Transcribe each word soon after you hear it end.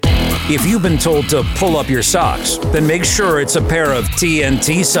If you've been told to pull up your socks, then make sure it's a pair of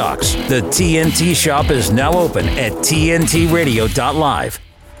TNT socks. The TNT shop is now open at tntradio.live.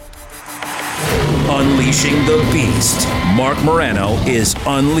 Unleashing the Beast. Marc Morano is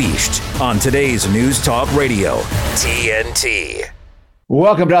unleashed on today's News Talk Radio, TNT.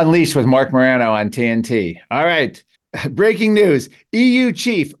 Welcome to Unleashed with Marc Morano on TNT. All right. Breaking news. EU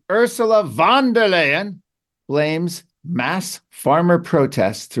chief Ursula von der Leyen blames mass farmer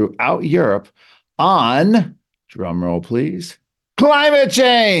protests throughout Europe on, drumroll please, climate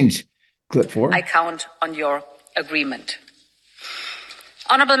change. Clip 4. I count on your agreement.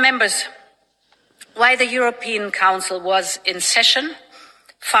 Honourable members, while the European Council was in session,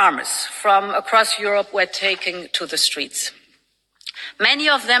 farmers from across Europe were taking to the streets. Many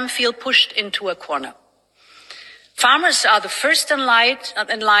of them feel pushed into a corner. Farmers are the first in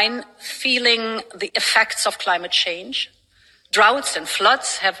line feeling the effects of climate change. Droughts and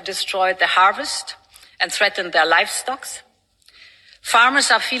floods have destroyed their harvest and threatened their livestock.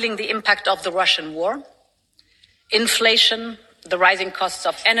 Farmers are feeling the impact of the Russian war, inflation, the rising costs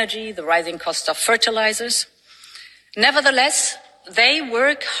of energy, the rising costs of fertilizers. Nevertheless, they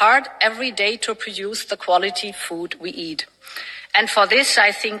work hard every day to produce the quality food we eat. And for this,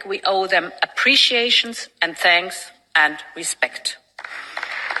 I think we owe them appreciations and thanks and respect.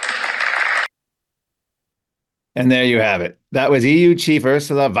 And there you have it. That was EU Chief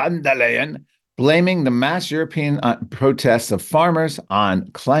Ursula von der Leyen blaming the mass European protests of farmers on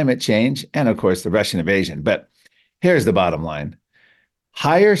climate change and, of course, the Russian invasion. But here's the bottom line.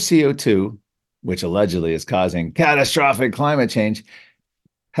 Higher CO2, which allegedly is causing catastrophic climate change,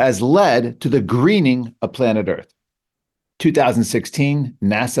 has led to the greening of planet Earth. 2016,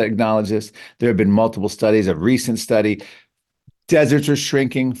 NASA acknowledged this. There have been multiple studies, a recent study. Deserts are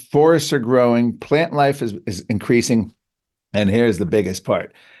shrinking, forests are growing, plant life is increasing. And here's the biggest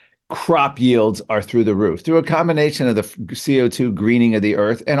part. Crop yields are through the roof through a combination of the CO2 greening of the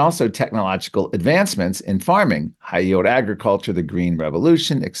earth and also technological advancements in farming, high yield agriculture, the green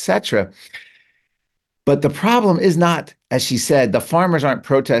revolution, etc. But the problem is not, as she said, the farmers aren't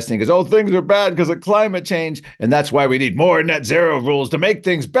protesting because, oh, things are bad because of climate change, and that's why we need more net zero rules to make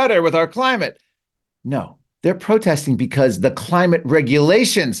things better with our climate. No, they're protesting because the climate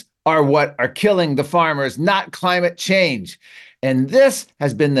regulations are what are killing the farmers, not climate change. And this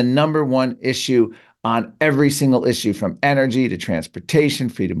has been the number one issue on every single issue, from energy to transportation,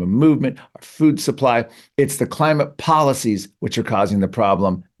 freedom of movement, our food supply. It's the climate policies which are causing the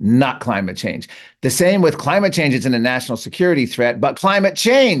problem, not climate change. The same with climate change. It's a national security threat, but climate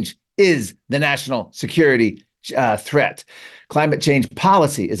change is the national security threat. Climate change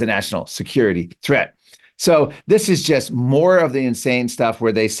policy is a national security threat. So this is just more of the insane stuff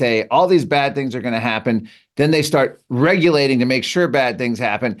where they say all these bad things are going to happen. Then they start regulating to make sure bad things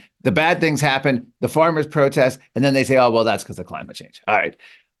happen. The bad things happen, the farmers protest, and then they say, oh, well, that's because of climate change. All right.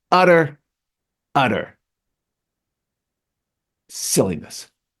 Utter silliness,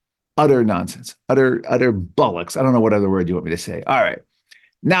 utter nonsense, utter bollocks. I don't know what other word you want me to say. All right.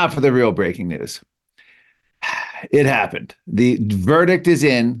 Now for the real breaking news. It happened. The verdict is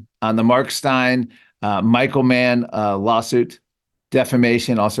in on the Marc Stein, Michael Mann lawsuit,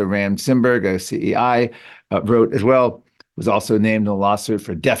 defamation. Also, Rand Simberg, a CEI, wrote as well, was also named in the lawsuit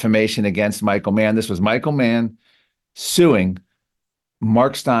for defamation against Michael Mann. This was Michael Mann suing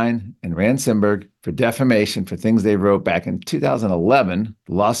Marc Stein and Rand Simberg for defamation for things they wrote back in 2011.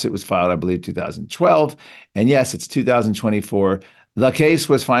 The lawsuit was filed, I believe, 2012. And yes, it's 2024. The case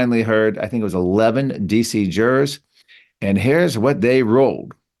was finally heard. I think it was 11 DC jurors. And here's what they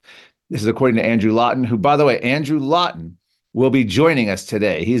ruled. This is according to Andrew Lawton, who, by the way, Andrew Lawton will be joining us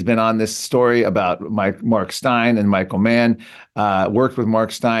today. He's been on this story about Marc Stein and Michael Mann, worked with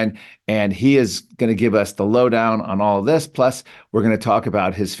Marc Stein, and he is going to give us the lowdown on all of this. Plus, we're going to talk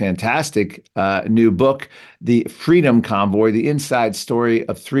about his fantastic new book, The Freedom Convoy, the inside story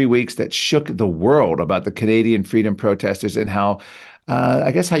of 3 weeks that shook the world about the Canadian freedom protesters and how,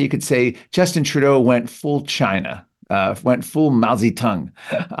 I guess how you could say, Justin Trudeau went full China. Went full Mao Zedong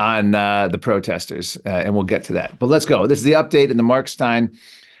on the protesters, and we'll get to that. But let's go. This is the update in the Marc Stein,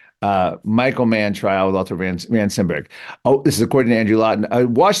 Michael Mann trial with also Rand Simberg. Oh, this is according to Andrew Lawton. A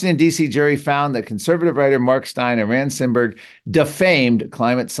Washington, D.C. jury found that conservative writer Marc Stein and Rand Simberg defamed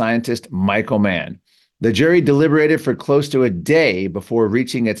climate scientist Michael Mann. The jury deliberated for close to a day before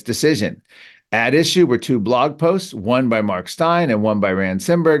reaching its decision. At issue were two blog posts, one by Marc Stein and one by Rand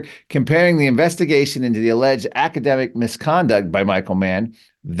Simberg, comparing the investigation into the alleged academic misconduct by Michael Mann,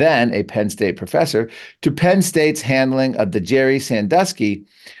 then a Penn State professor, to Penn State's handling of the Jerry Sandusky,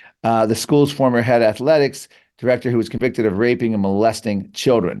 the school's former head athletics director who was convicted of raping and molesting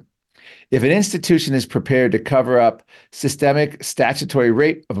children. If an institution is prepared to cover up systemic statutory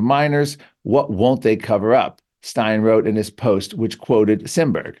rape of minors, what won't they cover up? Stein wrote in his post, which quoted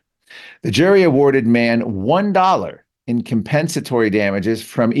Simberg. The jury awarded Mann $1 in compensatory damages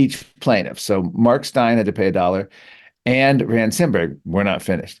from each plaintiff. So Marc Stein had to pay $1 and Rand Simberg were not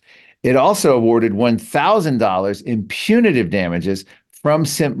finished. It also awarded $1,000 in punitive damages from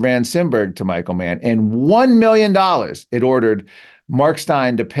Rand Simberg to Michael Mann and $1 million it ordered Marc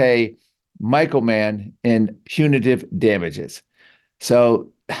Stein to pay Michael Mann in punitive damages.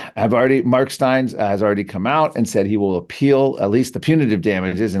 So Marc Stein has already come out and said he will appeal at least the punitive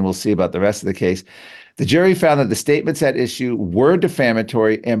damages, and we'll see about the rest of the case. The jury found that the statements at issue were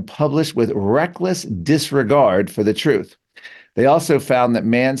defamatory and published with reckless disregard for the truth. They also found that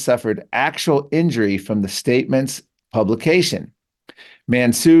Mann suffered actual injury from the statement's publication.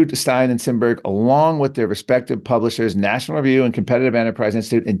 Mann sued Stein and Simberg along with their respective publishers, National Review and Competitive Enterprise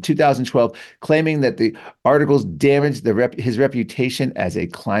Institute, in 2012, claiming that the articles damaged his reputation as a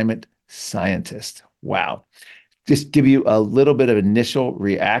climate scientist. Wow. Just give you a little bit of initial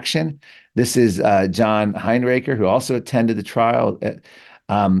reaction. This is John Heinraker, who also attended the trial.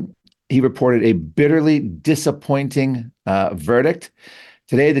 He reported a bitterly disappointing verdict.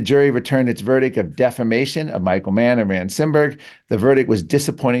 Today, the jury returned its verdict of defamation of Michael Mann and Rand Simberg. The verdict was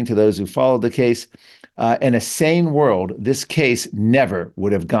disappointing to those who followed the case. In a sane world, this case never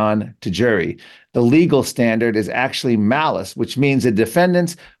would have gone to jury. The legal standard is actually malice, which means the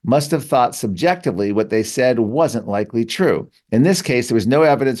defendants must have thought subjectively what they said wasn't likely true. In this case, there was no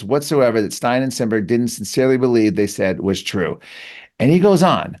evidence whatsoever that Stein and Simberg didn't sincerely believe they said was true. And he goes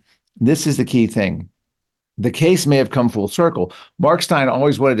on. This is the key thing. The case may have come full circle. Marc Stein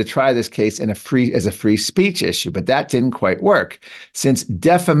always wanted to try this case as a free speech issue, but that didn't quite work, since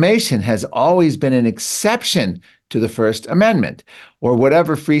defamation has always been an exception to the First Amendment, or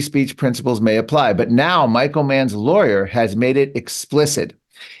whatever free speech principles may apply. But now Michael Mann's lawyer has made it explicit.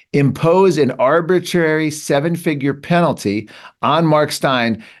 Impose an arbitrary 7-figure penalty on Marc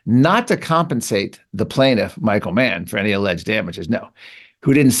Stein, not to compensate the plaintiff, Michael Mann, for any alleged damages, no,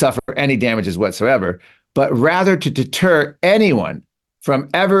 who didn't suffer any damages whatsoever, but rather to deter anyone from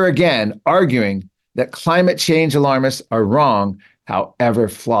ever again arguing that climate change alarmists are wrong, however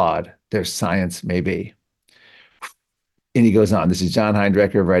flawed their science may be. And he goes on. This is John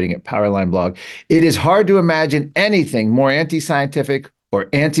Heinrecker writing at Powerline Blog. It is hard to imagine anything more anti-scientific or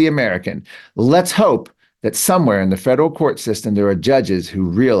anti-American. Let's hope that somewhere in the federal court system there are judges who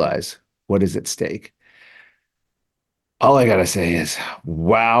realize what is at stake. All I got to say is,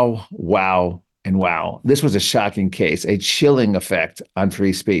 wow, wow, and wow. This was a shocking case, a chilling effect on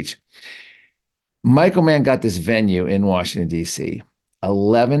free speech. Michael Mann got this venue in Washington, D.C.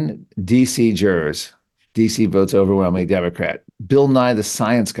 11 D.C. jurors. D.C. votes overwhelmingly Democrat. Bill Nye, the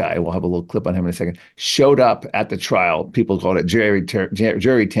science guy, we'll have a little clip on him in a second, showed up at the trial. People called it jury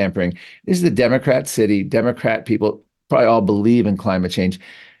tampering. This is the Democrat city. Democrat people probably all believe in climate change.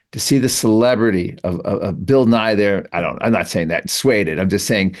 To see the celebrity of Bill Nye there, I'm not saying that swayed it. I'm just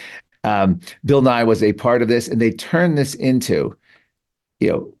saying Bill Nye was a part of this, and they turned this into,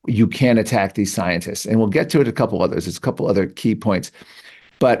 you can't attack these scientists. And we'll get to it a couple others. There's a couple other key points.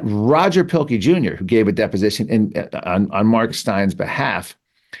 But Roger Pilkey Jr., who gave a deposition on Marc Stein's behalf,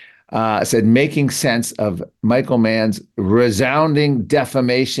 said making sense of Michael Mann's resounding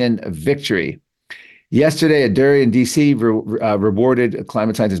defamation victory. Yesterday, a jury in D.C. rewarded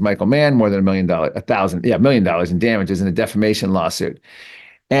climate scientist Michael Mann more than $1 million in damages in a defamation lawsuit.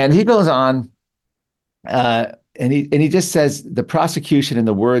 And he goes on, and he just says the prosecution, in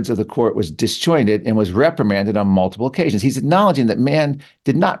the words of the court, was disjointed and was reprimanded on multiple occasions. He's acknowledging that Mann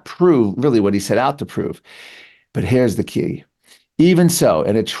did not prove really what he set out to prove. But here's the key. Even so,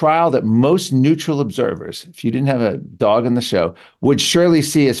 in a trial that most neutral observers, if you didn't have a dog in the show, would surely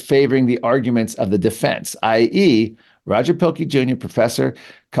see as favoring the arguments of the defense, i.e., Roger Pilkey Jr., professor,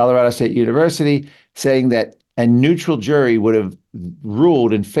 Colorado State University, saying that a neutral jury would have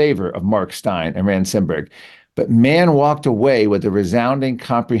ruled in favor of Marc Stein and Rand Simberg. But Mann walked away with a resounding,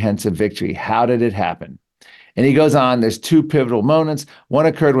 comprehensive victory. How did it happen? And he goes on, there's two pivotal moments. One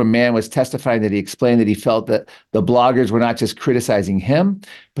occurred when Mann was testifying that he explained that he felt that the bloggers were not just criticizing him,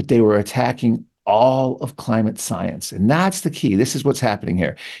 but they were attacking all of climate science. And that's the key. This is what's happening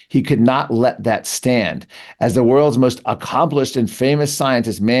here. He could not let that stand. As the world's most accomplished and famous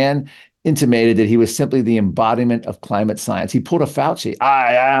scientist, Mann intimated that he was simply the embodiment of climate science. He pulled a Fauci.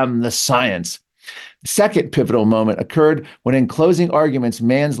 I am the science. The second pivotal moment occurred when, in closing arguments,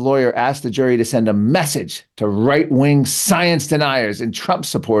 Mann's lawyer asked the jury to send a message to right-wing science deniers and Trump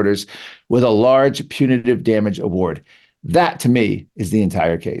supporters with a large punitive damage award. That, to me, is the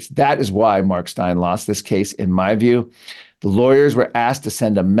entire case. That is why Marc Stein lost this case, in my view. The lawyers were asked to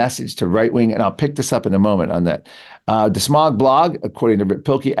send a message to right-wing, and I'll pick this up in a moment on that. The Smog blog, according to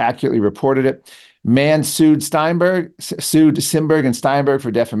Pilkey, accurately reported it. Mann sued Simberg and Steinberg for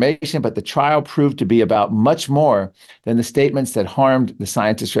defamation, but the trial proved to be about much more than the statements that harmed the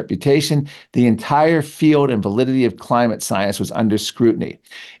scientist's reputation. The entire field and validity of climate science was under scrutiny.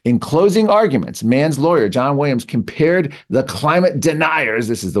 In closing arguments, Mann's lawyer, John Williams, compared the climate deniers,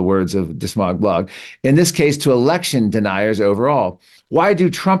 this is the words of the Smog blog, in this case to election deniers overall. Why do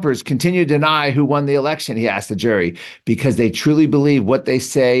Trumpers continue to deny who won the election? He asked the jury. Because they truly believe what they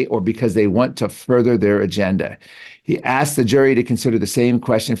say or because they want to further their agenda. He asked the jury to consider the same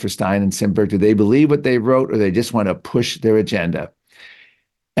question for Stein and Simberg. Do they believe what they wrote or they just want to push their agenda?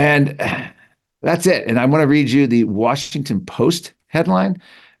 And that's it. And I want to read you the Washington Post headline,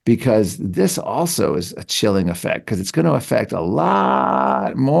 because this also is a chilling effect, because it's going to affect a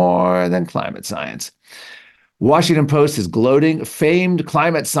lot more than climate science. Washington Post is gloating. Famed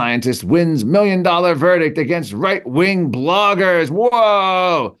climate scientist wins $1 million verdict against right-wing bloggers.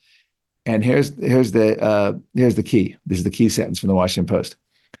 Whoa! And here's the key. This is the key sentence from the Washington Post.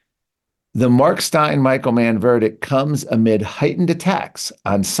 The Marc Stein Michael Mann verdict comes amid heightened attacks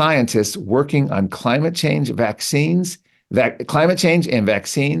on scientists working on climate change and vaccines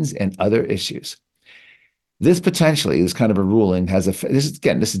and other issues. This potentially, this kind of a ruling has this is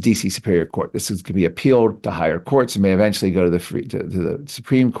DC Superior Court. Could be appealed to higher courts and may eventually go to the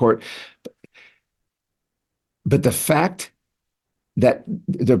Supreme Court. But the fact that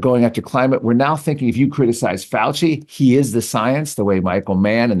they're going after climate, we're now thinking if you criticize Fauci, he is the science, the way Michael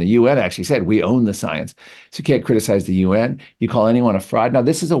Mann and the UN actually said, we own the science. So you can't criticize the UN. You call anyone a fraud. Now,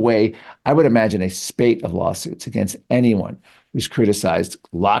 this is a way, I would imagine, a spate of lawsuits against anyone who's criticized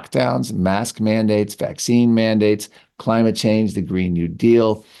lockdowns, mask mandates, vaccine mandates, climate change, the Green New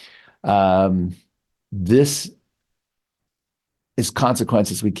Deal. This is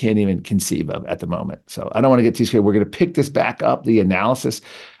consequences we can't even conceive of at the moment. So I don't want to get too scared. We're going to pick this back up, the analysis,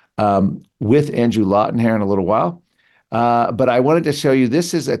 with Andrew Lawton here in a little while. But I wanted to show you,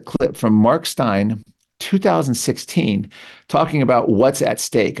 this is a clip from Marc Stein, 2016, talking about what's at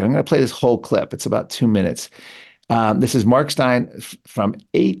stake. I'm going to play this whole clip. It's about 2 minutes. This is Marc Stein from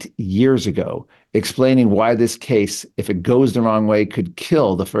 8 years ago, explaining why this case, if it goes the wrong way, could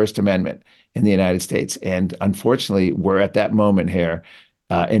kill the First Amendment in the United States. And unfortunately, we're at that moment here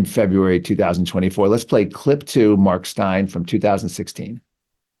in February 2024. Let's play clip 2, Marc Stein from 2016.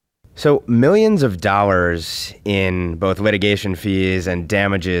 So millions of dollars in both litigation fees and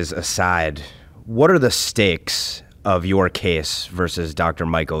damages aside, what are the stakes of your case versus Dr.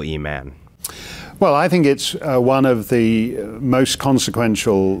 Michael E. Mann? Well, I think it's one of the most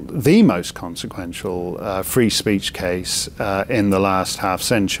consequential free speech case in the last half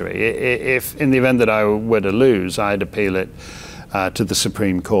century. If in the event that I were to lose, I'd appeal it to the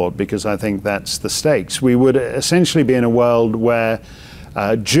Supreme Court, because I think that's the stakes. We would essentially be in a world where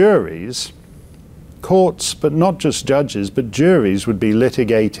juries, courts, but not just judges, but juries would be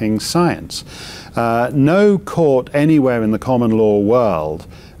litigating science. No court anywhere in the common law world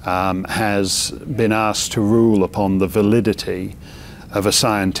has been asked to rule upon the validity of a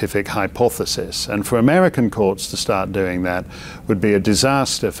scientific hypothesis. And for American courts to start doing that would be a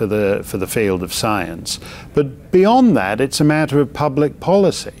disaster for the field of science. But beyond that, it's a matter of public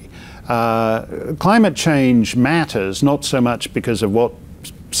policy. Climate change matters not so much because of what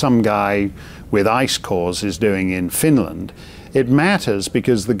some guy with ice cores is doing in Finland. It matters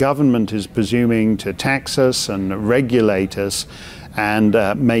because the government is presuming to tax us and regulate us and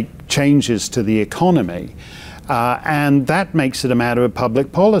make changes to the economy. And that makes it a matter of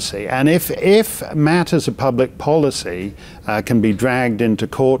public policy. And if matters of public policy can be dragged into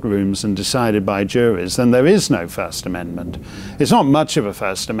courtrooms and decided by juries, then there is no First Amendment. It's not much of a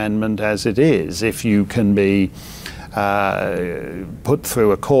First Amendment as it is if you can be put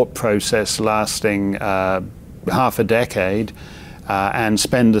through a court process lasting half a decade and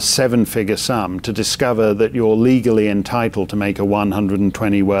spend a 7-figure sum to discover that you're legally entitled to make a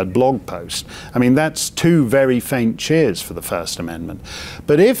 120-word blog post. I mean, that's 2 very faint cheers for the First Amendment.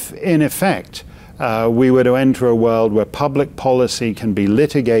 But if, in effect, we were to enter a world where public policy can be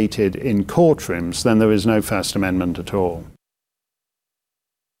litigated in courtrooms, then there is no First Amendment at all.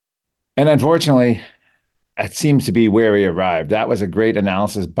 And unfortunately, it seems to be where we arrived. That was a great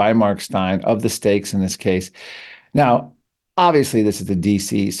analysis by Marc Stein of the stakes in this case. Now, obviously, this is the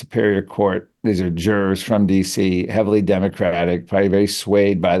DC Superior Court. These are jurors from DC, heavily Democratic, probably very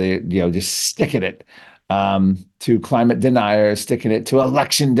swayed by the, just sticking it to climate deniers, sticking it to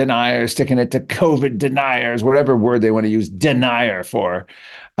election deniers, sticking it to COVID deniers, whatever word they want to use denier for,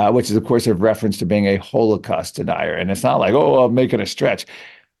 which is, of course, a reference to being a Holocaust denier. And it's not like, oh, I'm making a stretch.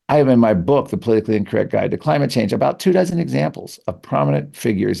 I have in my book, The Politically Incorrect Guide to Climate Change, about 24 examples of prominent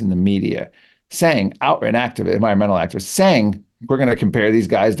figures in the media saying, outright activist, environmental activists, saying, we're going to compare these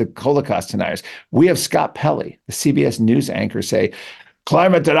guys to Holocaust deniers. We have Scott Pelley, the CBS News anchor, say,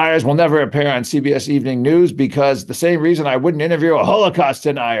 climate deniers will never appear on CBS Evening News because the same reason I wouldn't interview a Holocaust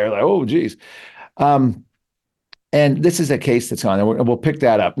denier. Like, oh, geez. And this is a case that's on, and we'll pick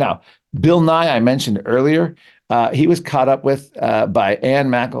that up. Now, Bill Nye, I mentioned earlier, he was caught up with by Ann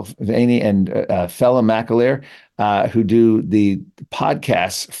McElvaney and Fela McAleer, who do the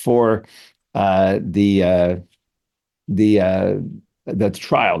podcasts for the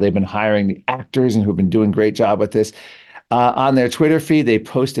trial. They've been hiring the actors and who've been doing a great job with this. On their Twitter feed, they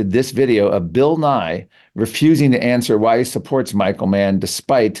posted this video of Bill Nye refusing to answer why he supports Michael Mann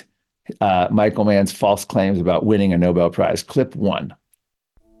despite Michael Mann's false claims about winning a Nobel Prize. Clip 1.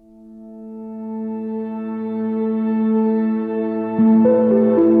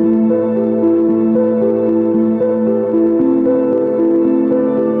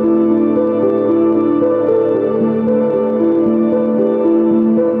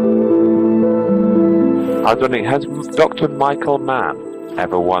 I was wondering, has Dr. Michael Mann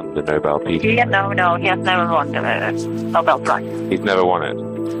ever won the Nobel Peace? Yeah, no, he has never won the Nobel Prize. He's never won it?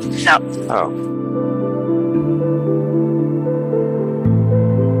 No. Oh.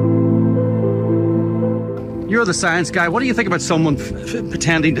 You're the science guy. What do you think about someone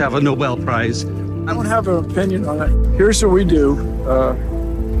pretending to have a Nobel Prize? I don't have an opinion on it. Here's what we do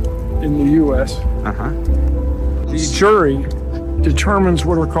in the U.S. The jury determines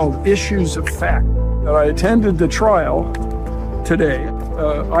what are called issues of fact. I attended the trial today.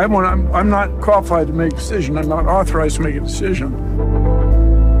 I'm not qualified to make a decision. I'm not authorized to make a decision.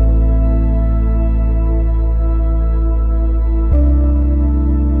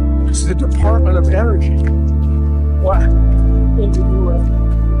 It's the Department of Energy. What? In the U.S.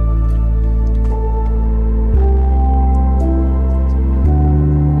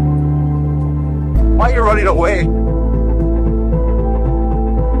 Why are you running away?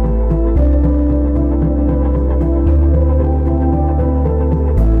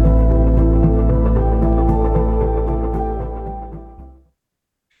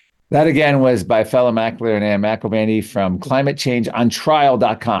 That again was by Fela McAleer and Ann McElvaney from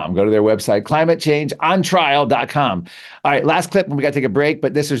climatechangeontrial.com. Go to their website, climatechangeontrial.com. All right, last clip, and we got to take a break,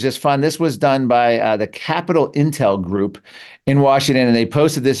 but this was just fun. This was done by the Capital Intel Group in Washington, and they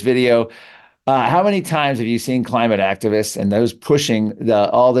posted this video. How many times have you seen climate activists and those pushing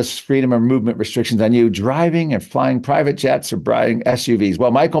all this freedom of movement restrictions on you, driving and flying private jets or buying SUVs?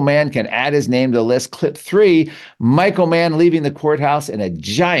 Well, Michael Mann can add his name to the list. Clip 3, Michael Mann leaving the courthouse in a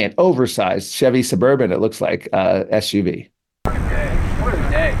giant, oversized Chevy Suburban, it looks like, SUV. What a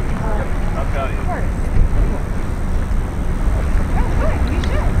day. I'll tell you.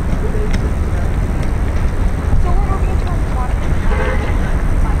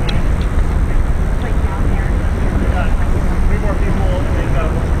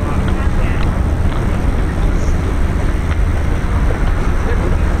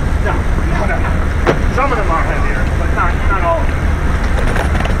 Some of them are heavier, but not all of them.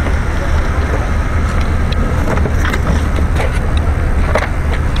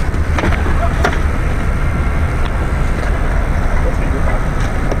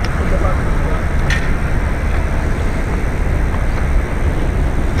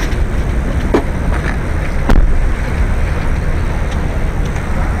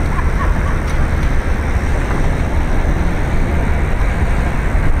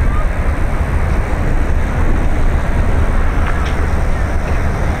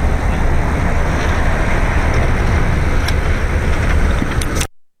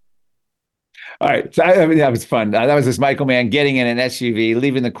 All right. So I mean, that was fun. That was this Michael Mann getting in an SUV,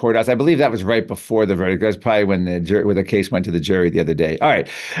 leaving the courthouse. I believe that was right before the verdict. That was probably when the case went to the jury the other day. All right.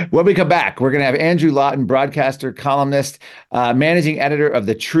 When we come back, we're going to have Andrew Lawton, broadcaster, columnist, managing editor of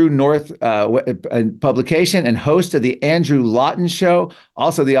the True North publication and host of the Andrew Lawton Show.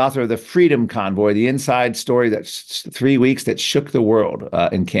 Also the author of The Freedom Convoy, the inside story that's 3 weeks that shook the world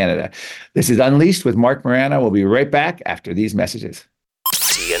in Canada. This is Unleashed with Marc Morano. We'll be right back after these messages.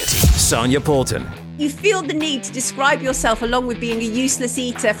 TNT. Sonia Poulton. You feel the need to describe yourself, along with being a useless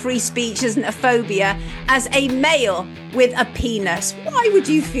eater, free speech isn't a phobia, as a male with a penis. Why would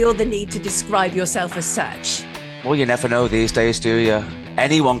you feel the need to describe yourself as such? Well, you never know these days, do you?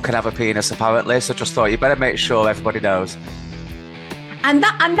 Anyone can have a penis, apparently, so just thought you better make sure everybody knows. And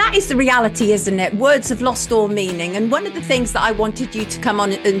that is the reality, isn't it? Words have lost all meaning. And one of the things that I wanted you to come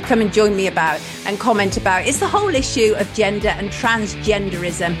and join me about and comment about is the whole issue of gender and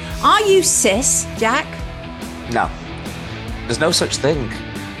transgenderism. Are you cis, Jack? No. There's no such thing.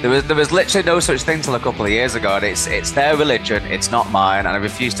 There was literally no such thing till a couple of years ago, and it's their religion, it's not mine, and I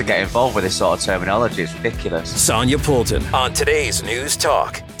refuse to get involved with this sort of terminology. It's ridiculous. Sonia Poulton on today's News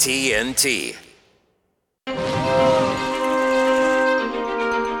Talk, TNT.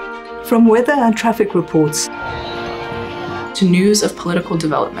 From weather and traffic reports to news of political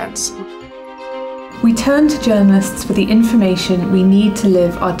developments, we turn to journalists for the information we need to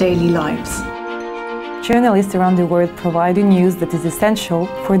live our daily lives. Journalists around the world provide the news that is essential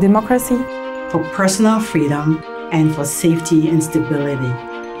for democracy, for personal freedom, and for safety and stability.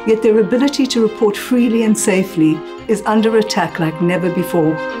 Yet their ability to report freely and safely is under attack like never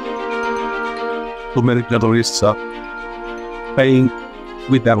before. Too many journalists are paying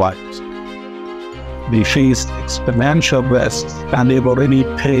with their lives. They face exponential risks and they've already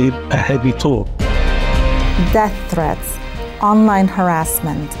paid a heavy toll. Death threats, online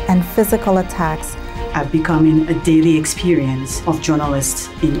harassment, and physical attacks are becoming a daily experience of journalists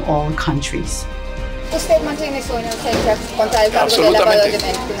in all countries.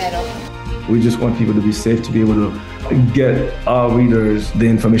 We just want people to be safe, to be able to get our readers the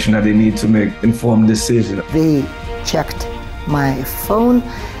information that they need to make informed decisions. They checked my phone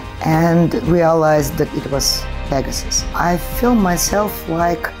and realized that it was Pegasus. I feel myself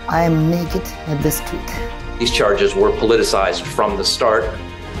like I'm naked at the street. These charges were politicized from the start.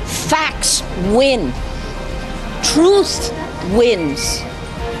 Facts win. Truth wins.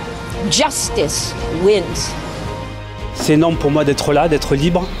 Justice wins. C'est énorme pour moi d'être là, d'être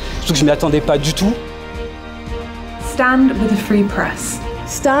libre, surtout que je ne m'y attendais pas du tout. Stand with a free press.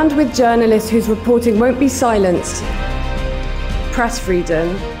 Stand with journalists whose reporting won't be silenced. Press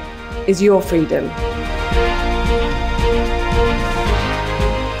freedom is your freedom.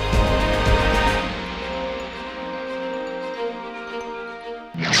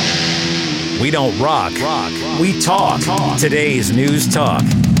 We don't rock. We talk. Today's News Talk,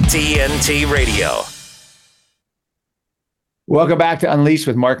 TNT Radio. Welcome back to Unleashed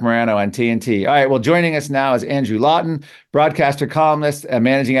with Marc Morano on TNT. All right, well, joining us now is Andrew Lawton, broadcaster, columnist, and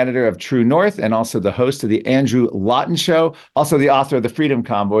managing editor of True North, and also the host of the Andrew Lawton Show, also the author of The Freedom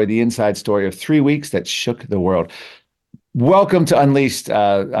Convoy, the inside story of 3 weeks that shook the world. Welcome to Unleashed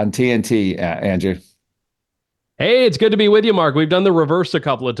on TNT, Andrew. Hey, it's good to be with you, Marc. We've done the reverse a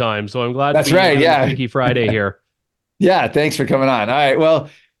couple of times, so I'm glad That's right, yeah. Freaky Friday here. Yeah, thanks for coming on. All right, well,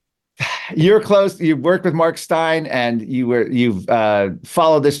 you're close. You worked with Mark Steyn, and you've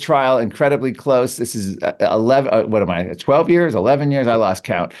followed this trial incredibly close. This is 12 years, 11 years? I lost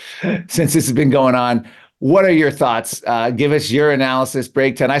count since this has been going on. What are your thoughts? Give us your analysis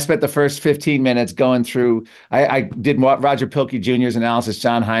breakdown. I spent the first 15 minutes going through. I did Roger Pilkey Jr.'s analysis.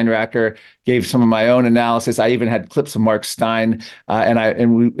 John Heinracher gave some of my own analysis. I even had clips of Mark Steyn, and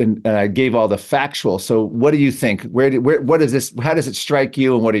I gave all the factual. So, what do you think? What is this? How does it strike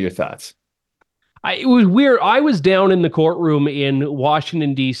you? And what are your thoughts? It was weird. I was down in the courtroom in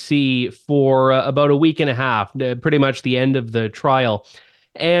Washington, D.C. for about a week and a half, pretty much the end of the trial.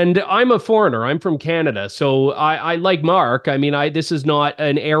 And I'm a foreigner. I'm from Canada. So I like Marc. I mean, this is not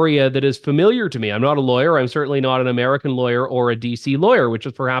an area that is familiar to me. I'm not a lawyer. I'm certainly not an American lawyer or a DC lawyer, which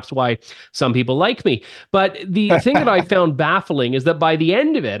is perhaps why some people like me. But the thing that I found baffling is that by the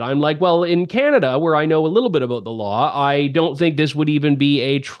end of it, I'm like, well, in Canada, where I know a little bit about the law, I don't think this would even be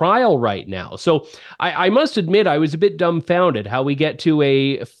a trial right now. So I must admit, I was a bit dumbfounded how we get to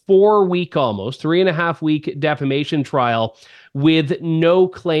a 4-week, almost 3.5-week defamation trial with no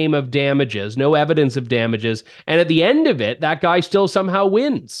claim of damages, no evidence of damages. And at the end of it, that guy still somehow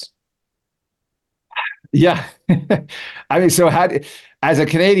wins. Yeah. I mean, so as a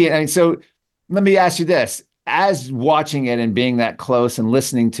Canadian, so let me ask you this. As watching it and being that close and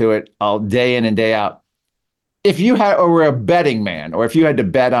listening to it all day in and day out, if you were a betting man, or if you had to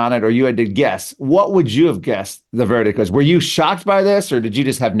bet on it, or you had to guess, what would you have guessed the verdict was? Were you shocked by this, or did you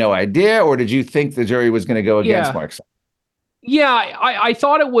just have no idea, or did you think the jury was going to go against Mark? Yeah, I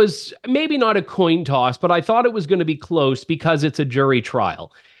thought it was maybe not a coin toss, but I thought it was going to be close because it's a jury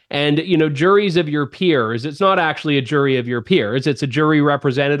trial. And, juries of your peers, it's not actually a jury of your peers. It's a jury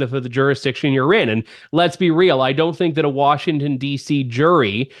representative of the jurisdiction you're in. And let's be real, I don't think that a Washington, D.C.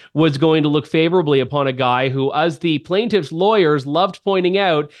 jury was going to look favorably upon a guy who, as the plaintiff's lawyers loved pointing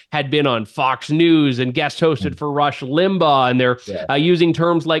out, had been on Fox News and guest hosted for Rush Limbaugh. And they're using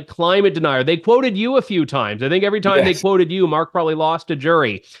terms like climate denier. They quoted you a few times. I think every time they quoted you, Marc probably lost a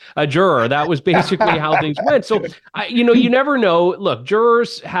juror. That was basically how things went. So, you never know. Look,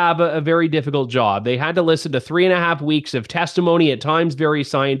 jurors have a very difficult job. They had to listen to 3.5 weeks of testimony, at times very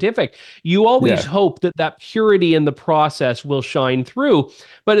scientific. You always hope that purity in the process will shine through.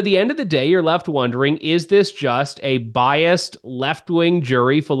 But at the end of the day, you're left wondering, is this just a biased left-wing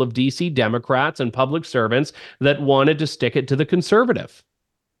jury full of DC Democrats and public servants that wanted to stick it to the conservative?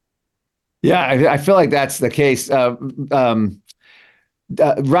 Yeah, I feel like that's the case.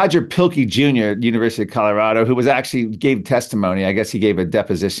 Roger Pilkey Jr., University of Colorado, who gave testimony. I guess he gave a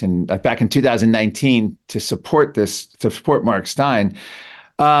deposition back in 2019 to support Marc Stein.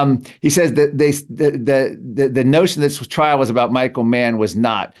 He says that the notion this trial was about Michael Mann was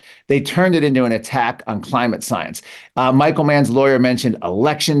not. They turned it into an attack on climate science. Michael Mann's lawyer mentioned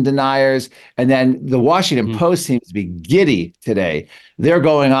election deniers, and then the Washington Post seems to be giddy today. They're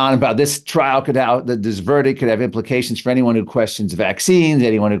going on about this trial this verdict could have implications for anyone who questions vaccines,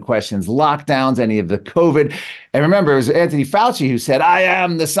 anyone who questions lockdowns, any of the COVID. And remember, it was Anthony Fauci who said, "I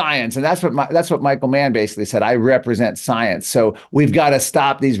am the science," and that's what Michael Mann basically said. I represent science. So we've got to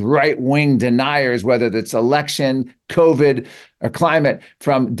stop these right-wing deniers, whether it's election, COVID, or climate,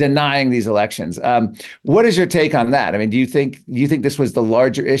 from denying these elections. What is your take on that? I mean, do you think this was the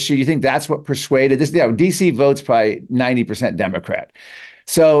larger issue? You think that's what persuaded this? DC votes probably 90% Democrat.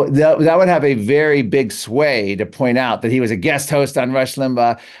 So that would have a very big sway to point out that he was a guest host on Rush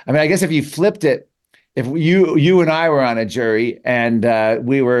Limbaugh. I mean, I guess if you flipped it, if you and I were on a jury and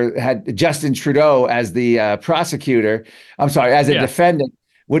we had Justin Trudeau as the prosecutor, as a defendant,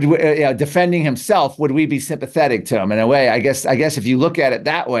 defending himself, would we be sympathetic to him? In a way, I guess if you look at it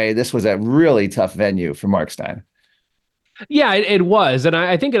that way, this was a really tough venue for Marc Stein. Yeah, it was. And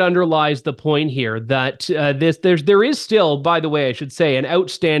I think it underlies the point here that there is still, by the way, I should say, an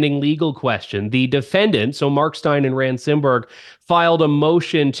outstanding legal question. The defendant, so Marc Stein and Rand Simberg, filed a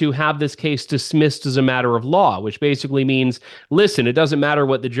motion to have this case dismissed as a matter of law, which basically means, listen, it doesn't matter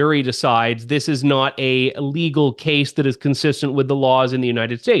what the jury decides. This is not a legal case that is consistent with the laws in the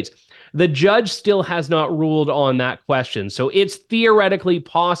United States. The judge still has not ruled on that question. So it's theoretically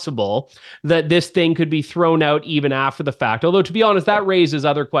possible that this thing could be thrown out even after the fact. Although, to be honest, that raises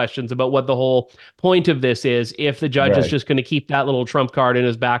other questions about what the whole point of this is, if the judge is just going to keep that little trump card in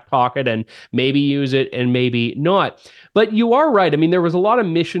his back pocket and maybe use it and maybe not. But you are right. I mean, there was a lot of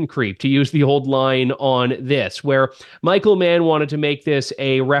mission creep, to use the old line on this, where Michael Mann wanted to make this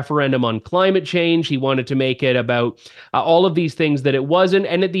a referendum on climate change. He wanted to make it about all of these things that it wasn't.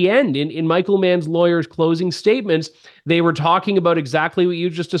 And at the end, in Michael Mann's lawyer's closing statements, they were talking about exactly what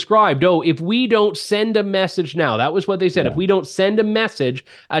you just described. Oh, if we don't send a message now, that was what they said. If we don't send a message,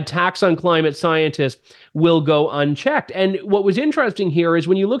 attacks on climate scientists will go unchecked. And what was interesting here is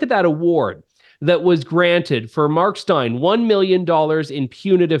when you look at that award that was granted for Marc Stein, $1 million in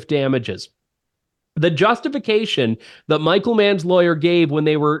punitive damages. The justification that Michael Mann's lawyer gave when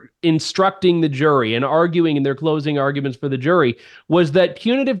they were instructing the jury and arguing in their closing arguments for the jury was that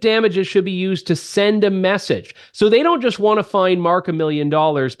punitive damages should be used to send a message. So they don't just want to fine Marc $1 million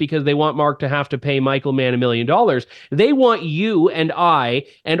because they want Marc to have to pay Michael Mann $1 million. They want you and I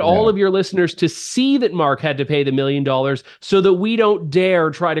and all of your listeners to see that Marc had to pay the $1 million so that we don't dare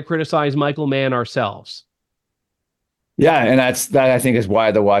try to criticize Michael Mann ourselves. Yeah, and that I think is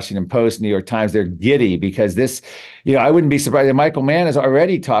why the Washington Post, New York Times, they're giddy, because this, I wouldn't be surprised if Michael Mann is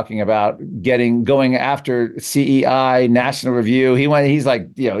already talking about going after CEI, National Review. He's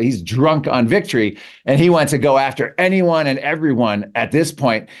like, he's drunk on victory, and he wants to go after anyone and everyone at this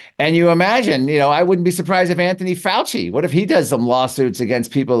point. And you imagine, I wouldn't be surprised if Anthony Fauci, what if he does some lawsuits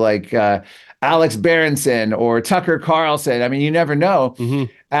against people like Alex Berenson or Tucker Carlson? I mean, you never know.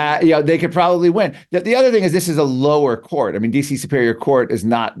 They could probably win. The other thing is, this is a lower court. I mean, DC Superior Court is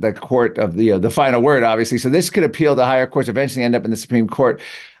not the court of the final word, obviously. So this could appeal to higher courts, eventually end up in the Supreme Court.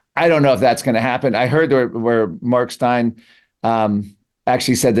 I don't know if that's going to happen. I heard where Marc Stein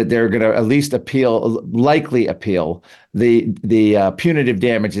actually said that they're going to at least likely appeal the punitive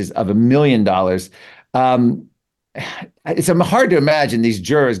damages of $1 million. It's hard to imagine these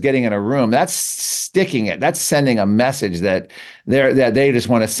jurors getting in a room. That's sticking it. That's sending a message that they just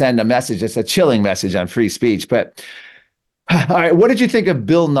want to send a message. It's a chilling message on free speech. But All right. What did you think of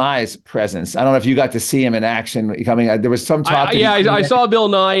Bill Nye's presence? I don't know if you got to see him in action coming. There was some talk. I saw Bill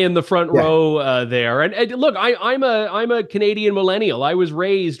Nye in the front row there. And look, I'm a Canadian millennial. I was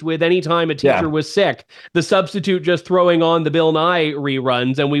raised with any time a teacher was sick, the substitute just throwing on the Bill Nye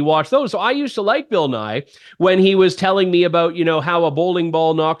reruns, and we watched those. So I used to like Bill Nye when he was telling me about, how a bowling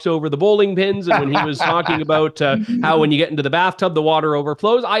ball knocks over the bowling pins, and when he was talking about how when you get into the bathtub, the water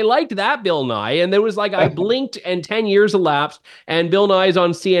overflows. I liked that Bill Nye. And there was I blinked and 10 years elapsed. And Bill Nye's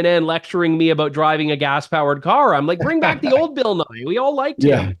on CNN lecturing me about driving a gas-powered car. I'm like, bring back the old Bill Nye. We all liked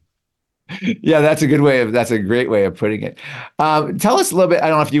him. Yeah, that's a great way of putting it. Tell us a little bit. I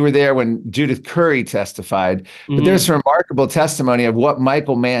don't know if you were there when Judith Curry testified, but there's some remarkable testimony of what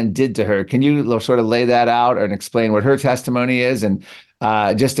Michael Mann did to her. Can you sort of lay that out and explain what her testimony is, and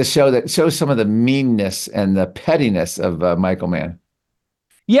just to show some of the meanness and the pettiness of Michael Mann?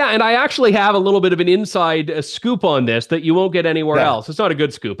 Yeah, and I actually have a little bit of an inside scoop on this that you won't get anywhere else. It's not a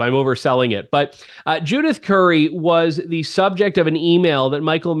good scoop. I'm overselling it. But Judith Curry was the subject of an email that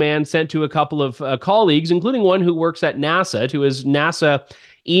Michael Mann sent to a couple of colleagues, including one who works at NASA, to his NASA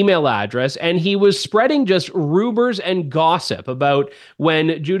email address, and he was spreading just rumors and gossip about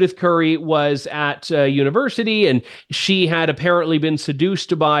when Judith Curry was at university, and she had apparently been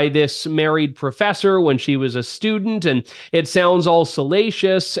seduced by this married professor when she was a student, and it sounds all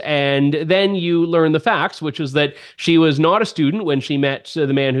salacious. And then you learn the facts, which is that she was not a student when she met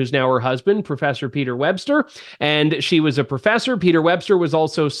the man who's now her husband, Professor Peter Webster, and she was a professor. Peter Webster was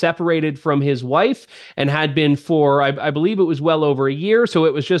also separated from his wife and had been for, I believe it was well over a year,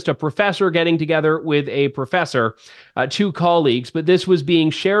 so it was just a professor getting together with a professor, two colleagues, but this was being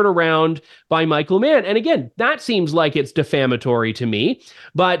shared around by Michael Mann. And again, that seems like it's defamatory to me.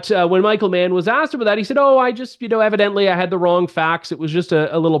 But when Michael Mann was asked about that, he said, I just, evidently I had the wrong facts. It was just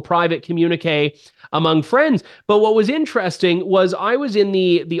a little private communique among friends. But what was interesting was I was in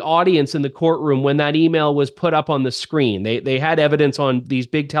the audience in the courtroom when that email was put up on the screen. They had evidence on these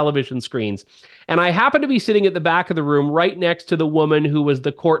big television screens. And I happened to be sitting at the back of the room right next to the woman who was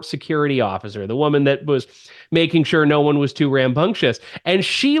the court security officer, the woman that was making sure no one was too rambunctious. And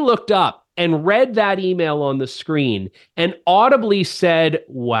she looked up and read that email on the screen and audibly said,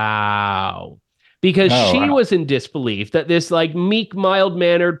 wow. Because she was in disbelief that this meek,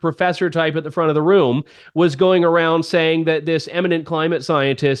 mild-mannered professor type at the front of the room was going around saying that this eminent climate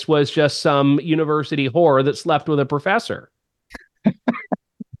scientist was just some university whore that slept with a professor.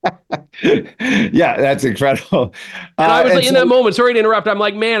 Yeah, that's incredible. And I was in that moment, sorry to interrupt, I'm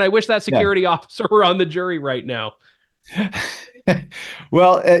like, man, I wish that security officer were on the jury right now.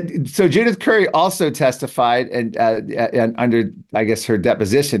 Well, so Judith Curry also testified and under, I guess, her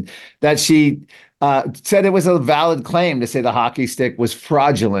deposition that she said it was a valid claim to say the hockey stick was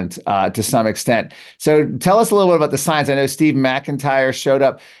fraudulent to some extent. So tell us a little bit about the science. I know Steve McIntyre showed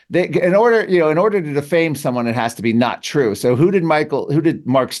up. In order to defame someone, it has to be not true. So who did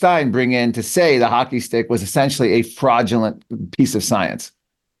Marc Stein bring in to say the hockey stick was essentially a fraudulent piece of science?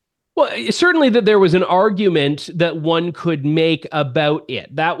 Well, certainly that there was an argument that one could make about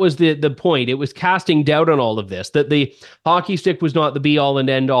it. That was the point. It was casting doubt on all of this, that the hockey stick was not the be-all and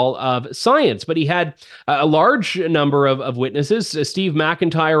end-all of science. But he had a large number of witnesses, Steve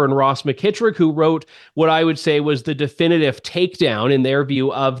McIntyre and Ross McKittrick, who wrote what I would say was the definitive takedown, in their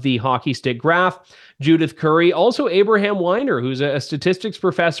view, of the hockey stick graph. Judith Curry, also Abraham Weiner, who's a statistics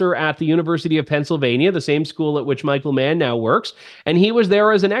professor at the University of Pennsylvania, the same school at which Michael Mann now works. And he was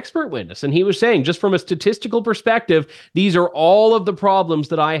there as an expert witness. And he was saying, just from a statistical perspective, these are all of the problems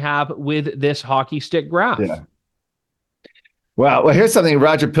that I have with this hockey stick graph. Yeah. Wow. Well, here's something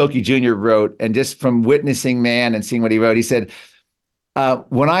Roger Pilkey Jr. wrote, and just from witnessing Mann and seeing what he wrote, he said,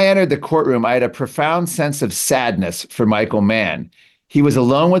 when I entered the courtroom, I had a profound sense of sadness for Michael Mann. He was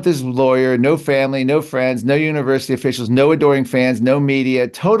alone with his lawyer, no family, no friends, no university officials, no adoring fans, no media,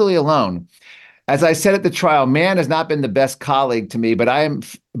 totally alone. As I said at the trial, Mann has not been the best colleague to me, but I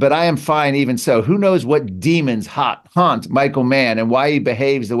am fine even so. Who knows what demons haunt Michael Mann and why he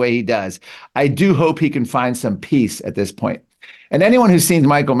behaves the way he does. I do hope he can find some peace at this point. And anyone who's seen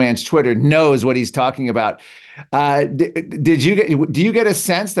Michael Mann's Twitter knows what he's talking about. Do you get a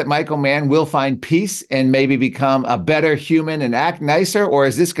sense that Michael Mann will find peace and maybe become a better human and act nicer, or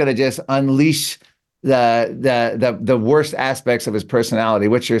is this going to just unleash the worst aspects of his personality?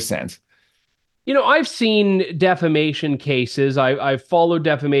 What's your sense? I've seen defamation cases. I've followed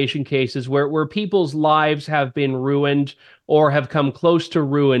defamation cases where people's lives have been ruined or have come close to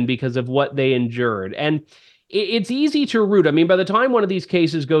ruin because of what they endured. And it's easy to root. I mean, by the time one of these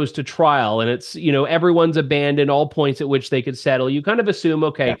cases goes to trial and it's, everyone's abandoned all points at which they could settle, you kind of assume,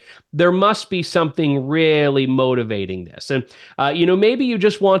 okay, there must be something really motivating this. And, maybe you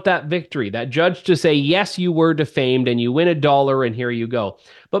just want that victory, that judge to say, yes, you were defamed and you win $1 and here you go.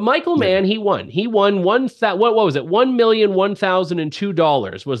 But Michael Mann, he won. He won what was it?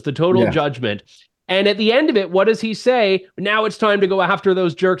 $1,001,002 was the total judgment. And at the end of it, what does he say? Now it's time to go after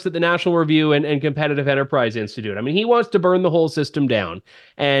those jerks at the National Review and Competitive Enterprise Institute. I mean, he wants to burn the whole system down.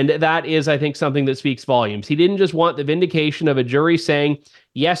 And that is, I think, something that speaks volumes. He didn't just want the vindication of a jury saying,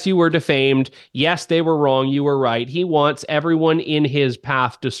 yes, you were defamed. Yes, they were wrong. You were right. He wants everyone in his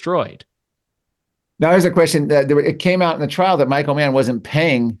path destroyed. Now, here's a question. It came out in the trial that Michael Mann wasn't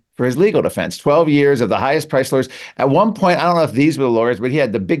paying for his legal defense. 12 years of the highest price lawyers. At one point, I don't know if these were the lawyers, but he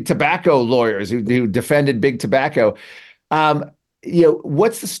had the big tobacco lawyers who defended big tobacco.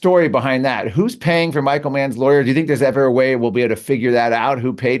 What's the story behind that? Who's paying for Michael Mann's lawyer? Do you think there's ever a way we'll be able to figure that out?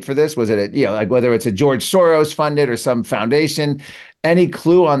 Who paid for this? Was it whether it's a George Soros funded or some foundation? Any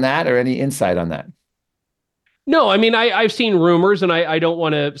clue on that or any insight on that? No, I mean, I've seen rumors and I don't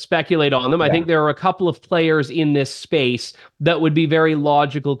want to speculate on them. I think there are a couple of players in this space that would be very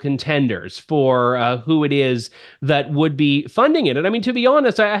logical contenders for who it is that would be funding it. And I mean, to be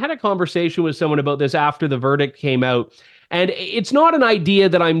honest, I had a conversation with someone about this after the verdict came out. And it's not an idea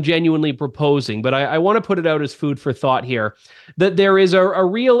that I'm genuinely proposing, but I want to put it out as food for thought here, that there is a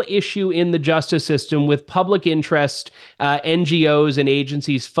real issue in the justice system with public interest, NGOs and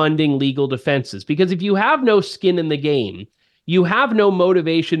agencies funding legal defenses. Because if you have no skin in the game, you have no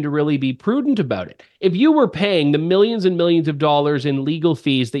motivation to really be prudent about it. If you were paying the millions and millions of dollars in legal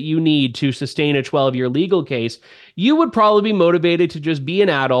fees that you need to sustain a 12-year legal case, you would probably be motivated to just be an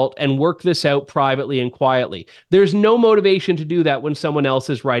adult and work this out privately and quietly. There's no motivation to do that when someone else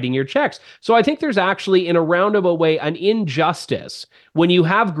is writing your checks. So I think there's actually, in a roundabout way, an injustice when you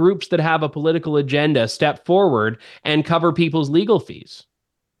have groups that have a political agenda step forward and cover people's legal fees.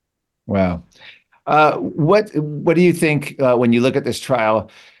 Wow. What do you think when you look at this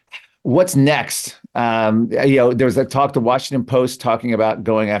trial? What's next? There was a talk, the Washington Post talking about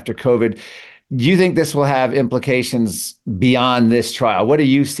going after COVID. Do you think this will have implications beyond this trial? What do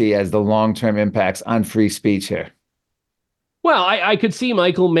you see as the long-term impacts on free speech here? Well, I could see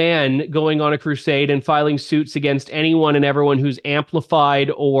Michael Mann going on a crusade and filing suits against anyone and everyone who's amplified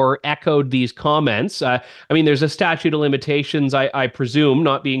or echoed these comments. I mean, there's a statute of limitations, I presume,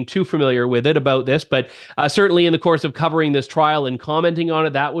 not being too familiar with it about this, but certainly in the course of covering this trial and commenting on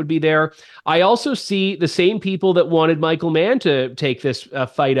it, that would be there. I also see the same people that wanted Michael Mann to take this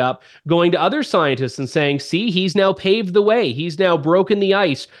fight up going to other scientists and saying, see, he's now paved the way. He's now broken the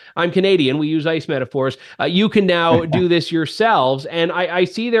ice. I'm Canadian. We use ice metaphors. You can now do this yourselves. And I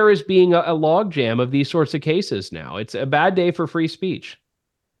see there as being a logjam of these sorts of cases now. It's a bad day for free speech.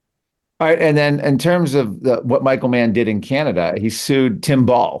 All right. And then in terms of what Michael Mann did in Canada, he sued Tim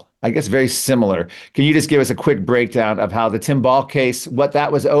Ball. I guess very similar. Can you just give us a quick breakdown of how the Tim Ball case, what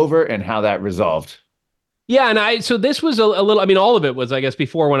that was over and how that resolved? Yeah, and so this was a little, I mean, all of it was, I guess,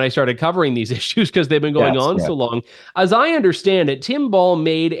 before when I started covering these issues because they've been going on so long. As I understand it, Tim Ball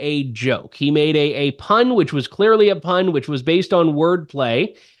made a joke. He made a pun, which was clearly a pun, which was based on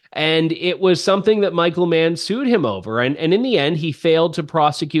wordplay. And it was something that Michael Mann sued him over. And in the end, he failed to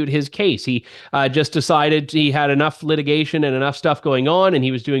prosecute his case. He just decided he had enough litigation and enough stuff going on, and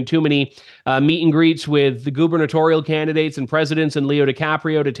he was doing too many meet and greets with the gubernatorial candidates and presidents and Leo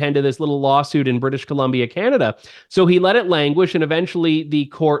DiCaprio to tend to this little lawsuit in British Columbia, Canada. So he let it languish, and eventually the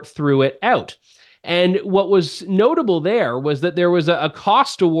court threw it out. And what was notable there was that there was a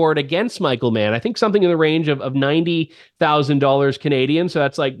cost award against Michael Mann. I think something in the range of $90,000 Canadian. So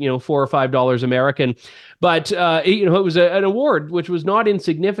that's like, $4 or $5 American. But, it was an award which was not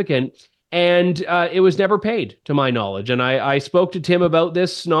insignificant. And it was never paid, to my knowledge. And I spoke to Tim about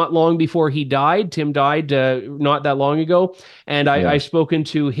this not long before he died. Tim died not that long ago. And I've spoken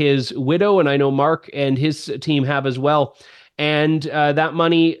to his widow, and I know Marc and his team have as well. And that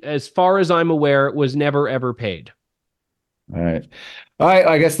money, as far as I'm aware, was never, ever paid. All right.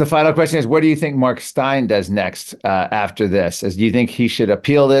 I guess the final question is, what do you think Marc Stein does next after this? Do you think he should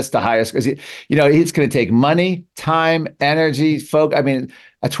appeal this to highest? Because, it's going to take money, time, energy, folk. I mean,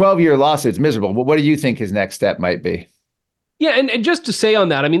 a 12-year lawsuit is miserable. But what do you think his next step might be? Yeah, and just to say on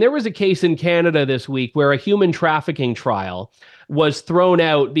that, I mean, there was a case in Canada this week where a human trafficking trial was thrown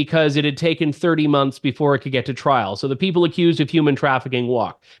out because it had taken 30 months before it could get to trial. So the people accused of human trafficking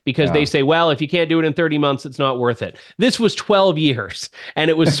walk because they say, well, if you can't do it in 30 months, it's not worth it. This was 12 years, and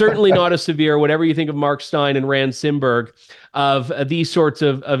it was certainly not as severe, whatever you think of Mark Stein and Rand Simberg, of these sorts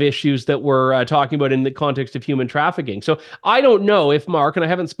of issues that we're talking about in the context of human trafficking. So I don't know if Mark, and I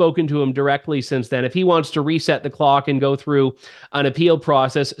haven't spoken to him directly since then, if he wants to reset the clock and go through an appeal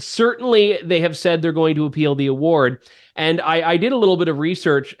process. Certainly, they have said they're going to appeal the award. And I did a little bit of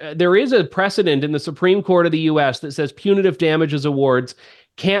research. There is a precedent in the Supreme Court of the U.S. that says punitive damages awards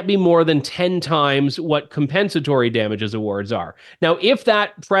can't be more than 10 times what compensatory damages awards are. Now, if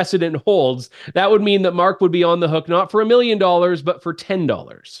that precedent holds, that would mean that Mark would be on the hook not for $1 million, but for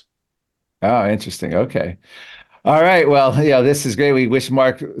 $10. Oh, interesting. Okay. All right. Well, this is great. We wish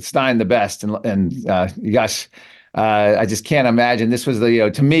Mark Stein the best. And gosh, I just can't imagine. This was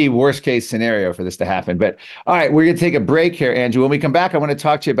the, to me, worst case scenario for this to happen. But all right, we're going to take a break here, Andrew. When we come back, I want to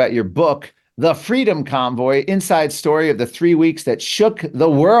talk to you about your book, The Freedom Convoy, Inside Story of the 3 Weeks That Shook the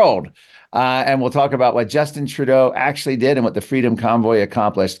World. And we'll talk about what Justin Trudeau actually did and what the Freedom Convoy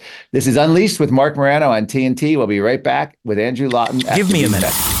accomplished. This is Unleashed with Marc Morano on TNT. We'll be right back with Andrew Lawton. Give me a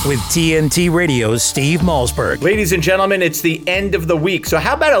minute with TNT Radio's Steve Malzberg. Ladies and gentlemen, it's the end of the week. So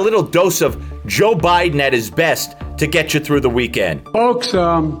how about a little dose of Joe Biden at his best to get you through the weekend? Folks, if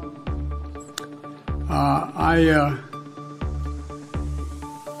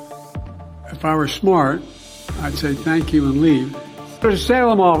I were smart, I'd say thank you and leave. There's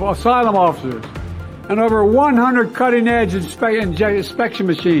asylum officers and over 100 cutting-edge inspection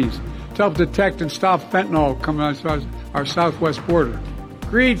machines to help detect and stop fentanyl coming out our southwest border.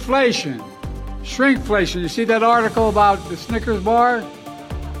 Greedflation, shrinkflation. You see that article about the Snickers bar?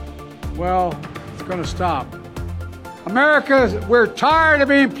 Well, it's going to stop. America, we're tired of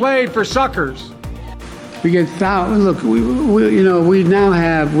being played for suckers. We get thousands. Look, we now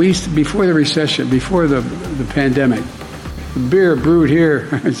have. We used to, before the recession, before the pandemic, the beer brewed here.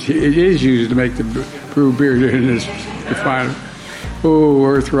 It is used to make the brew beer in this refinery. Oh,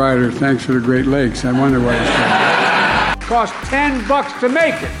 Earth Rider, thanks for the Great Lakes. I wonder what it's called. It cost $10 to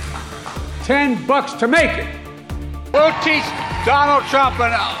make it. $10 to make it. We'll teach Donald Trump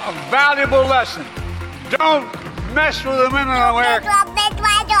a valuable lesson. Don't mess with the women in America.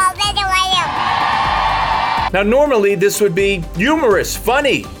 Now, normally this would be humorous,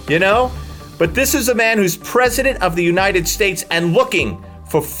 funny, But this is a man who's president of the United States and looking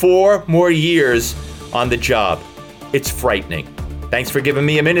for 4 more years on the job. It's frightening. Thanks for giving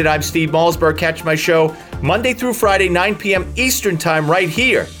me a minute. I'm Steve Malzberg. Catch my show Monday through Friday, 9 p.m. Eastern Time, right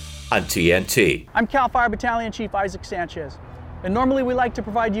here on TNT. I'm Cal Fire Battalion Chief Isaac Sanchez, and normally we like to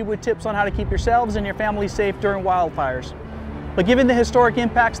provide you with tips on how to keep yourselves and your family safe during wildfires. But given the historic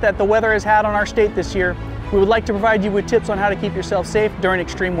impacts that the weather has had on our state this year, we would like to provide you with tips on how to keep yourself safe during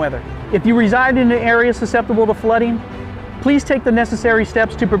extreme weather. If you reside in an area susceptible to flooding, please take the necessary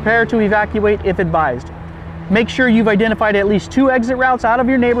steps to prepare to evacuate if advised. Make sure you've identified at least 2 exit routes out of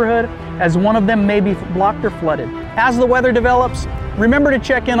your neighborhood, as one of them may be blocked or flooded. As the weather develops, remember to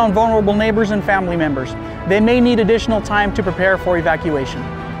check in on vulnerable neighbors and family members. They may need additional time to prepare for evacuation.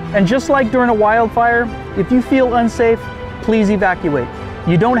 And just like during a wildfire, if you feel unsafe, please evacuate.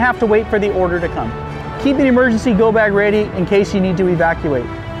 You don't have to wait for the order to come. Keep an emergency go bag ready in case you need to evacuate.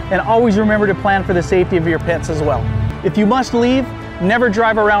 And always remember to plan for the safety of your pets as well. If you must leave, never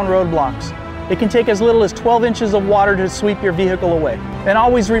drive around roadblocks. It can take as little as 12 inches of water to sweep your vehicle away. And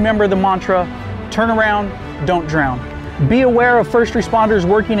always remember the mantra, turn around, don't drown. Be aware of first responders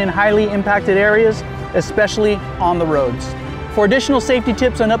working in highly impacted areas, especially on the roads. For additional safety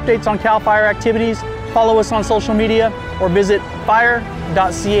tips and updates on CAL FIRE activities, follow us on social media or visit fire.ca.gov.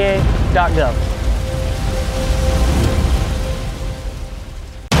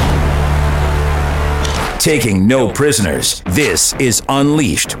 Taking no prisoners. This is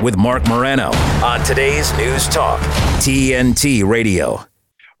Unleashed with Marc Morano on today's News Talk, TNT Radio.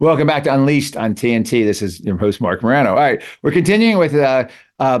 Welcome back to Unleashed on TNT. This is your host, Marc Morano. All right, we're continuing with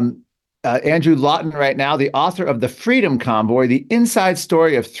Andrew Lawton right now, the author of The Freedom Convoy, the inside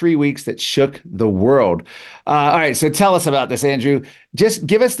story of 3 weeks that shook the world. All right, so tell us about this, Andrew. Just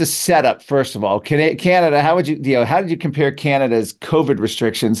give us the setup, first of all. Canada, how did you compare Canada's COVID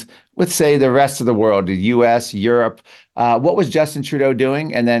restrictions with, say, the rest of the world, the U.S., Europe? What was Justin Trudeau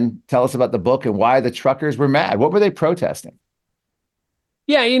doing? And then tell us about the book and why the truckers were mad. What were they protesting?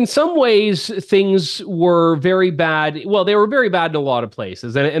 Yeah, in some ways, things were very bad. Well, they were very bad in a lot of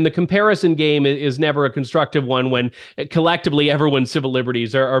places. And the comparison game is never a constructive one when collectively everyone's civil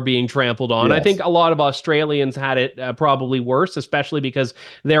liberties are being trampled on. Yes. I think a lot of Australians had it probably worse, especially because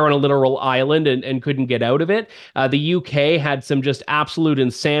they're on a literal island and couldn't get out of it. The UK had some just absolute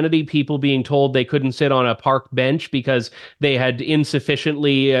insanity, people being told they couldn't sit on a park bench because they had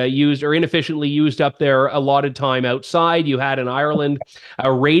inefficiently used up their allotted time outside. You had in Ireland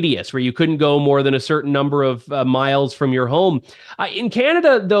a radius where you couldn't go more than a certain number of miles from your home. In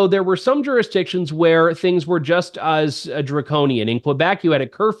Canada, though, there were some jurisdictions where things were just as draconian. In Quebec, you had a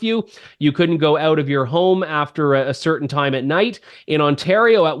curfew. You couldn't go out of your home after a certain time at night. In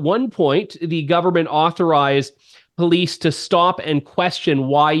Ontario, at one point, the government authorized police to stop and question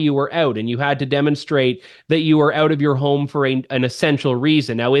why you were out, and you had to demonstrate that you were out of your home for an essential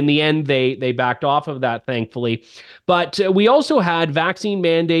reason. Now, in the end, they backed off of that, thankfully. But we also had vaccine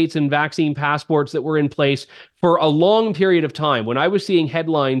mandates and vaccine passports that were in place for a long period of time. When I was seeing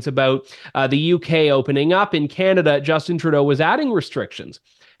headlines about the UK opening up, in Canada, Justin Trudeau was adding restrictions.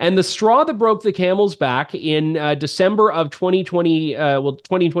 And the straw that broke the camel's back in December of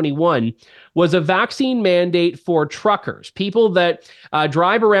 2021 was a vaccine mandate for truckers, people that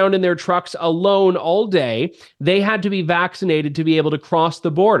drive around in their trucks alone all day. They had to be vaccinated to be able to cross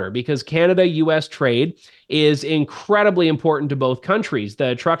the border because Canada-US trade is incredibly important to both countries.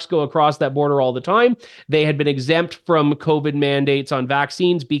 The trucks go across that border all the time. They had been exempt from COVID mandates on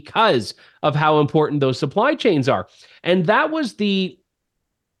vaccines because of how important those supply chains are. And that was the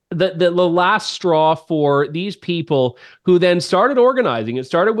last straw for these people who then started organizing. It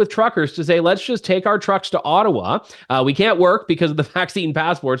started with truckers to say, let's just take our trucks to Ottawa. We can't work because of the vaccine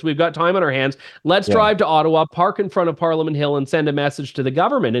passports. We've got time on our hands. Let's drive to Ottawa, park in front of Parliament Hill, and send a message to the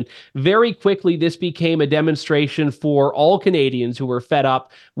government. And very quickly, this became a demonstration for all Canadians who were fed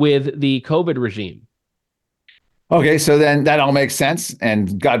up with the COVID regime. Okay, so then that all makes sense.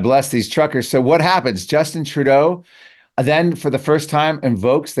 And God bless these truckers. So what happens? Justin Trudeau then, for the first time,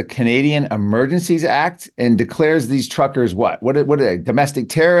 invokes the Canadian Emergencies Act and declares these truckers what? What are they? Domestic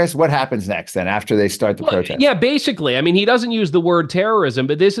terrorists? What happens next then after they start the protest? Yeah, basically. I mean, he doesn't use the word terrorism,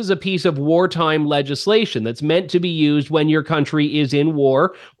 but this is a piece of wartime legislation that's meant to be used when your country is in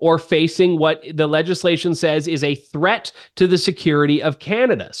war or facing what the legislation says is a threat to the security of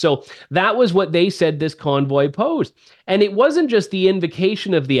Canada. So that was what they said this convoy posed. And it wasn't just the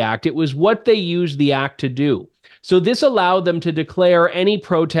invocation of the act, it was what they used the act to do. So this allowed them to declare any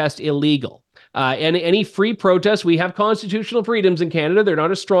protest illegal. Any free protest, we have constitutional freedoms in Canada. They're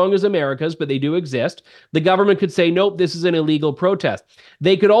not as strong as America's, but they do exist. The government could say, nope, this is an illegal protest.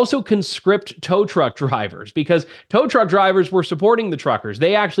 They could also conscript tow truck drivers because tow truck drivers were supporting the truckers.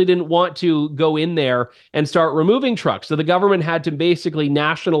 They actually didn't want to go in there and start removing trucks. So the government had to basically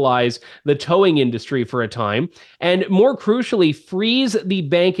nationalize the towing industry for a time. And more crucially, freeze the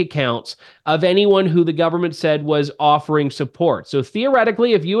bank accounts of anyone who the government said was offering support. So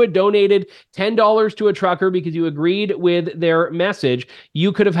theoretically, if you had donated $10 to a trucker because you agreed with their message,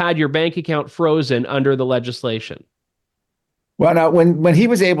 you could have had your bank account frozen under the legislation. Well, now, when he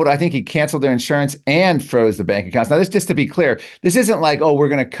was able to, I think he canceled their insurance and froze the bank accounts. Now, this, just to be clear, this isn't like, oh, we're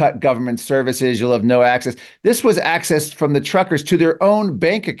going to cut government services, you'll have no access. This was access from the truckers to their own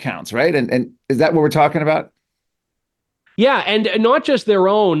bank accounts, right? And is that what we're talking about? Yeah, and not just their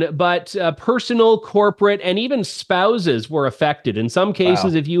own, but personal, corporate, and even spouses were affected. In some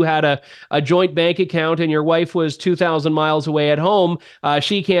cases, if you had a joint bank account and your wife was 2,000 miles away at home,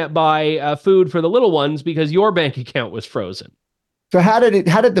 she can't buy food for the little ones because your bank account was frozen. So how did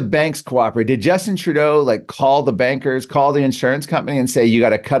the banks cooperate? Did Justin Trudeau call the bankers, call the insurance company and say, you got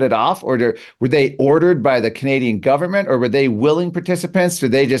to cut it off? Or were they ordered by the Canadian government, or were they willing participants?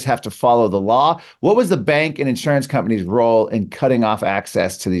 Did they just have to follow the law? What was the bank and insurance company's role in cutting off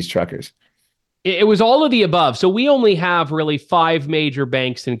access to these truckers? It was all of the above. So we only have really 5 major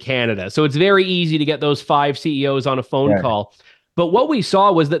banks in Canada. So it's very easy to get those 5 CEOs on a phone call. But what we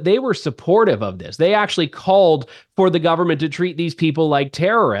saw was that they were supportive of this. They actually called for the government to treat these people like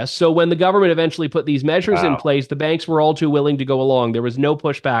terrorists. So when the government eventually put these measures in place, the banks were all too willing to go along. There was no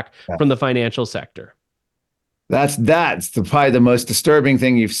pushback from the financial sector. That's probably the most disturbing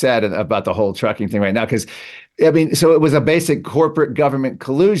thing you've said about the whole trucking thing right now. Because, I mean, so it was a basic corporate government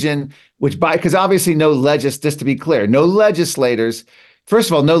collusion, because obviously just to be clear, no legislators. First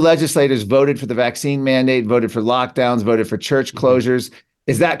of all, no legislators voted for the vaccine mandate, voted for lockdowns, voted for church closures.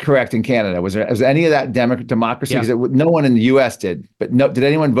 Is that correct in Canada? Was any of that democracy? Because no one in the U.S. did. But did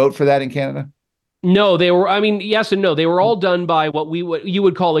anyone vote for that in Canada? No, they were, I mean, yes and no. They were all done by what you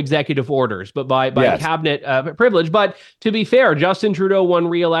would call executive orders, but by Yes. cabinet privilege. But to be fair, Justin Trudeau won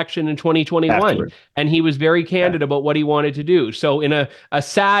re-election in 2021, Afterward. and he was very candid about what he wanted to do. So in a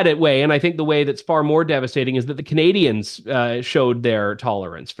sad way, and I think the way that's far more devastating is that the Canadians showed their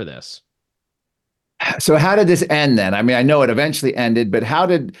tolerance for this. So how did this end then? I mean, I know it eventually ended, but how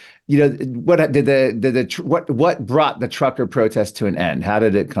did, what brought the trucker protest to an end? How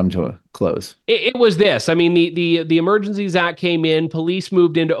did it come to a close? It was this. I mean, the Emergencies Act came in, police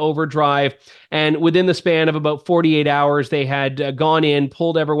moved into overdrive, and within the span of about 48 hours, they had gone in,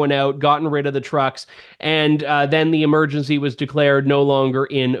 pulled everyone out, gotten rid of the trucks, and then the emergency was declared no longer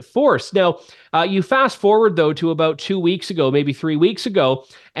in force. Now, you fast forward, though, to about 2 weeks ago, maybe 3 weeks ago,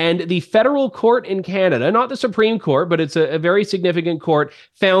 and the federal court in Canada, not the Supreme Court, but it's a very significant court,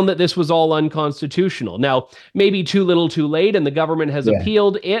 found that this was all unconstitutional. Now, maybe too little too late, and the government has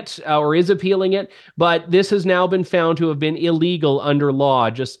appealed it, or is appealing it, but this has now been found to have been illegal under law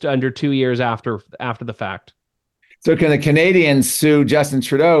just under 2 years after the fact. So can the Canadians sue Justin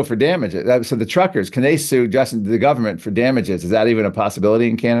Trudeau for damages? So the truckers, can they sue the government for damages? Is that even a possibility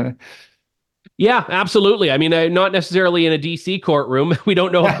in Canada? Yeah, absolutely. I mean, not necessarily in a DC courtroom. We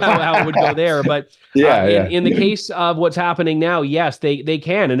don't know how it would go there, but in the case of what's happening now, yes, they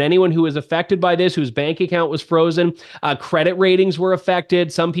can. And anyone who is affected by this, whose bank account was frozen, credit ratings were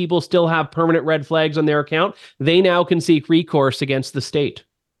affected, some people still have permanent red flags on their account, they now can seek recourse against the state.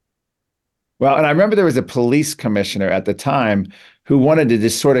 Well, and I remember there was a police commissioner at the time who wanted to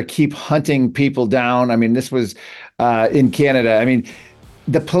just sort of keep hunting people down. I mean, this was in Canada. I mean,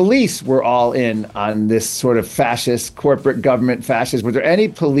 the police were all in on this sort of fascist, corporate government fascist. Were there any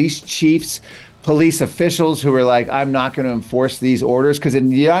police chiefs, police officials who were like, I'm not going to enforce these orders? Because in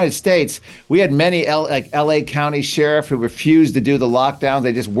the United States, we had many LA County sheriff who refused to do the lockdowns.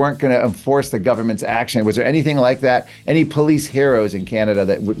 They just weren't going to enforce the government's action. Was there anything like that? Any police heroes in Canada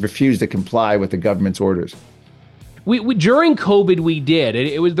that refused to comply with the government's orders? We during COVID, we did.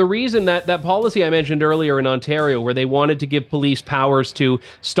 It was the reason that policy I mentioned earlier in Ontario, where they wanted to give police powers to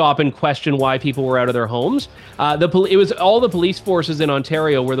stop and question why people were out of their homes. It was all the police forces in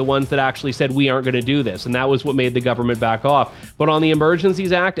Ontario were the ones that actually said, we aren't going to do this. And that was what made the government back off. But on the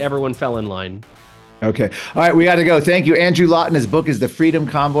Emergencies Act, everyone fell in line. Okay. All right, we got to go. Thank you, Andrew Lawton. His book is The Freedom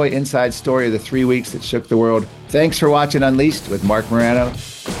Convoy, Inside Story of the 3 Weeks That Shook the World. Thanks for watching Unleashed with Marc Morano.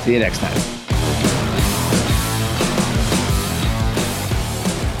 See you next time.